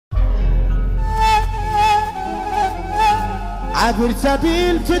عابر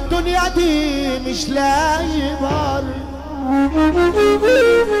سبيل في الدنيا دي مش لاقي بر،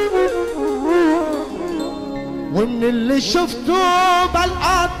 ومن اللي شفته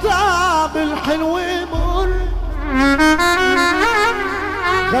بلقى طعم الحلو مر.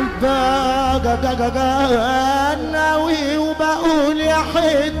 قلبي ناوي وبقول يا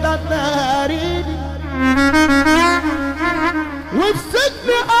حتة ناريني، وفي سجن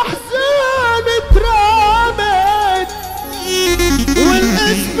احزان اترمت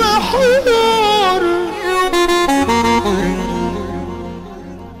والاسم حضور.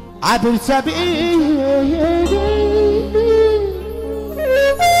 عابر سبيل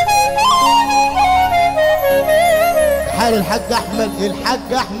حال الحاج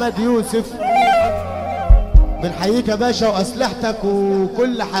احمد يوسف، بنحييك يا باشا واسلحتك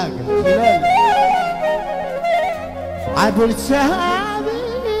وكل حاجه. عابر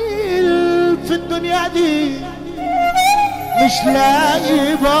سبيل في الدنيا دي مش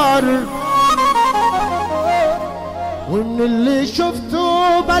لاقي بر، ومن اللي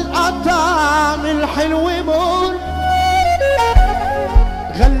شفته بلقى طعم الحلو مر.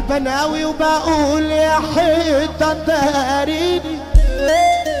 غلبان اوي وبقول يا حيطة داريني،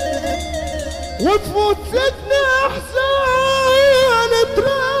 وفي موتتنا احزان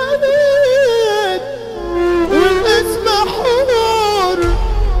اترمت والاسم حور.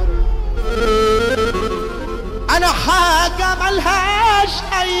 انا حاجة ملهاش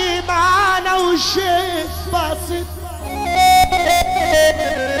اي معنى وشيء بسيط،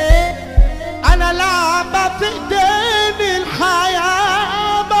 انا لعبة في ايديني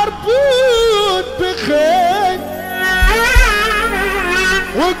الحياة مربوط بخيط،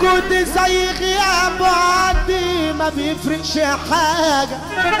 وجودي زي غياب وعدي ما بيفرقش حاجة،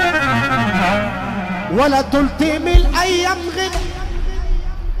 ولا طولت من الايام غنى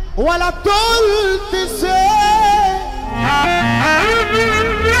ولا طولت سيف.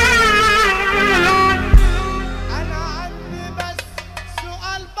 انا عندي بس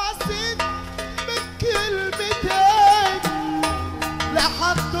سؤال بسيط من كلمتين،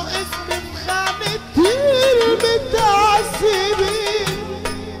 لحطوا اسمي في خانة المتعذبين.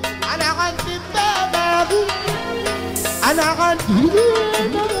 انا عندي دماغي، انا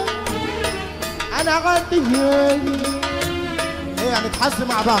عندي ايه يعني نتحسن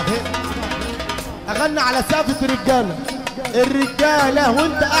مع بعض. اغنى على سقفة الرجالة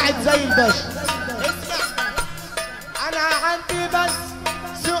وانت قاعد زي الباشا. اسمع، انا عندي بس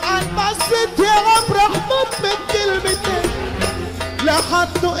سؤال بسيط يا رب رحمة من كلمتين،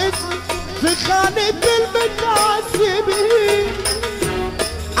 لحطوا اسمي في خانة المتعذبين.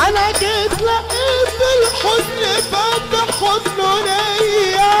 انا جيت لقيت الحزن فتح حضنه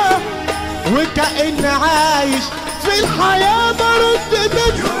ليا، وكأن عايش في الحياة برد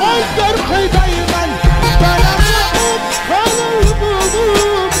تدعو الجرح دايما بلا شقوق ولا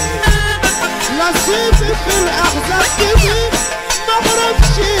الهموم. نصيبي في الأحزان كبير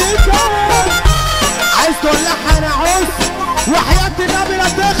معرفش يتعب. عايز تقول لها ناعوس وحياة النبي لا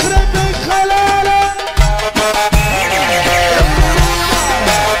تخرب من خلالك.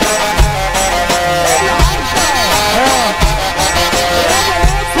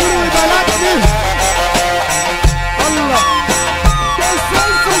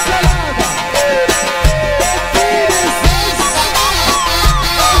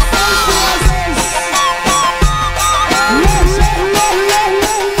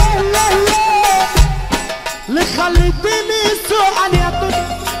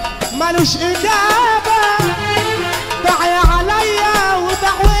 مالوش إجابة، دعي عليا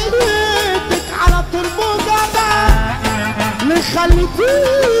ودعوتك على طول مجابة. اللي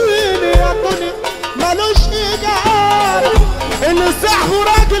خليتيني يا دنيا مالوش إجابة، اللي صاحبه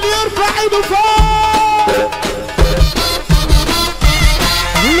راجل يرفع ايده فوق.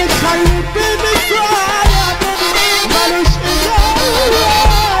 اللي خليتيني سؤال يا دنيا مالوش إجابة،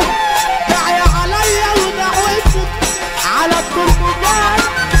 دعي عليا ودعوتك على طول مجابة.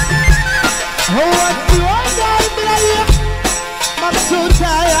 هو انت وجع مريح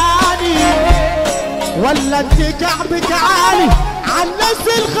مبسوطة يعني، ولا انت كعبك عالي عالناس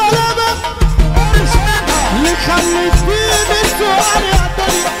الغلابة؟ اللي خليتيني السؤال يا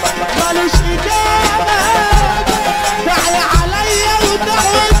دنيا مالوش إجابة، دعي عليا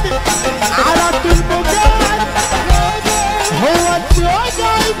ودعوتي على طول مجابة. هو انت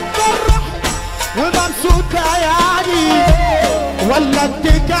وجع مفرح ومبسوطة يعني، ولا انت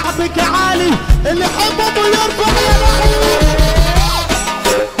كعبك عالي اللي حبه يرفع يديه؟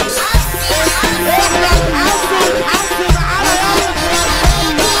 احنا نحاسب على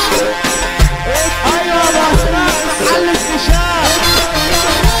ايوه بس محل اكتشاف.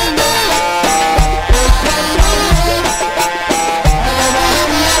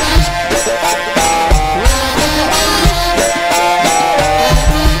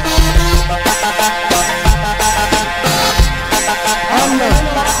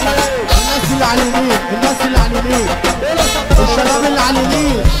 على اليمين، الناس اللي على اليمين، الشباب اللي على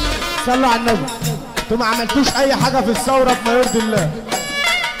اليمين، صلوا على النبي. انتوا ما عملتوش اي حاجه في الثوره بما يرضي الله،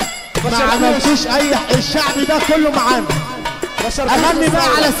 ما عملتوش اي. الشعب ده كله معانا. اغني بقى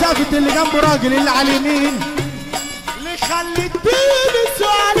على سقفة اللي جنبه راجل اللي على اليمين. اللي خليتيني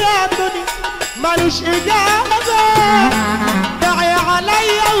سؤال يا دنيا مالوش اجابه، دعي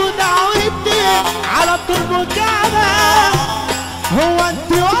عليا ودعوتي على طول مجابه. هو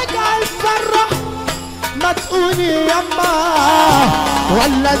انت وجع الفرح ما تقولي يما،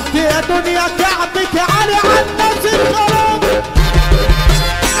 ولا انت يا دنيا تعبك علي عالناس الغرام،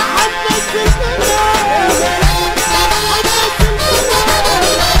 عالناس الغرام،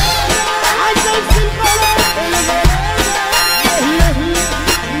 عالناس الغرام.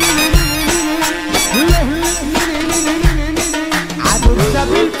 عابر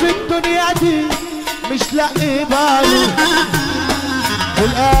سبيل في الدنيا دي مش لاقي باله،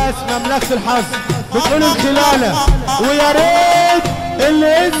 والقاس مملكة الحظ بتقول الخلالة، ويا ريت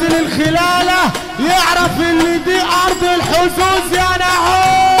اللي ينزل الخلالة يعرف اللي دي أرض الحظوظ يا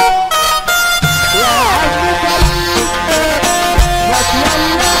ناعوس. يا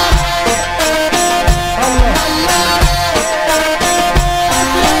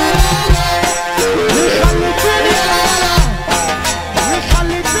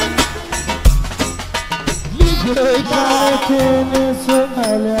حبيبي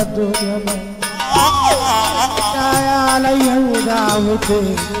سؤال يا الدنيا دعاية عليا ودعوتي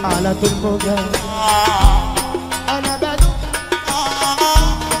على طلبات. أنا بس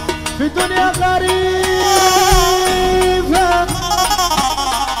في دنيا غريبة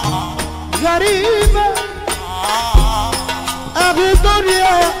غريبة، أبي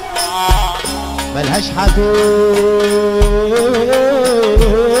دنيا ملهاش حدود،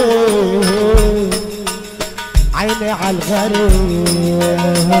 عيني عالغريب.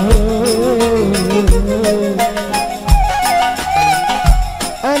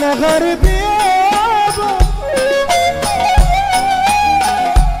 أنا غريب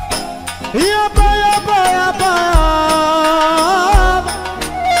يابا يابا يابا يابا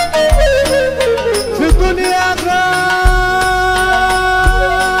في دنيا غابة،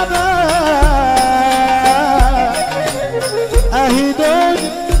 أهي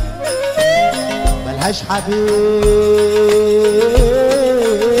دنيا ملهاش حبيب،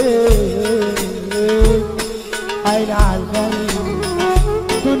 عيني عالغريب.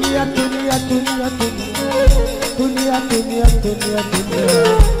 دنيا دنيا دنيا دنيا دنيا دنيا دنيا دنيا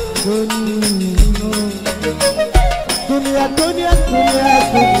دنيا دنيا دنيا دنيا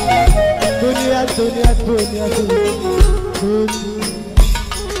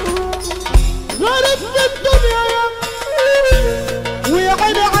غريب في الدنيا يا ويا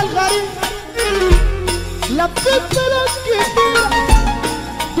عيني عالغريب. لفيت بلد كتير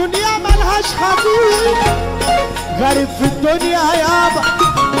دنيا ملهاش حبيب، غريب في الدنيا يابا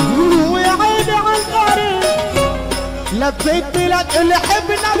ويا عيني عالغريب. لفيت بلاد اللي يحب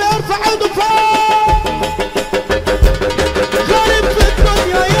النبي يرفع ايده فوق.